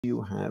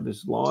you have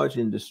is large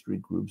industry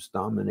groups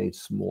dominate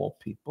small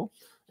people.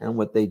 And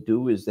what they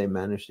do is they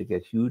manage to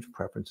get huge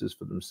preferences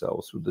for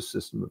themselves through the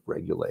system of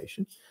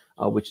regulation,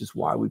 which is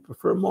why we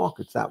prefer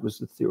markets. That was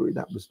the theory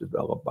that was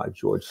developed by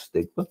George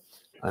Stigler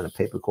in a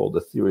paper called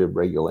The Theory of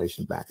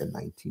Regulation back in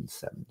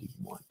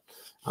 1971.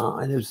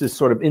 And it was this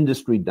sort of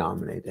industry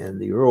dominate. And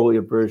the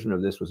earlier version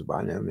of this was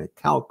by Nick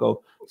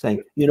Calco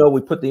saying, you know, we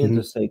put the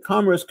Interstate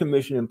Commerce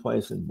Commission in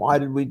place. And why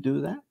did we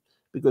do that?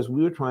 Because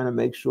we were trying to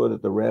make sure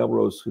that the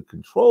railroads could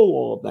control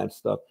all of that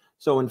stuff.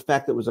 So in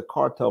fact, it was a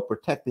cartel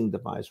protecting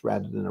device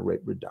rather than a rate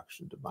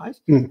reduction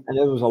device. And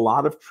there was a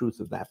lot of truth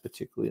of that,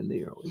 particularly in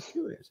the early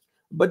periods.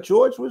 But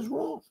George was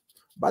wrong.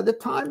 By the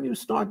time you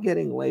start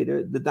getting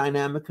later, the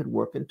dynamic could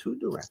work in two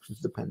directions,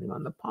 depending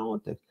on the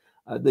politics.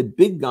 The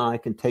big guy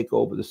can take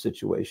over the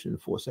situation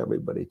and force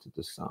everybody to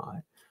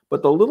decide.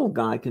 But the little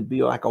guy can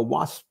be like a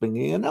wasp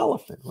stinging an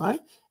elephant,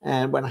 right?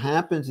 And what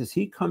happens is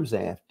he comes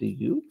after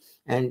you,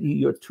 and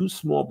you're too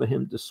small for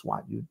him to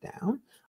swat you down.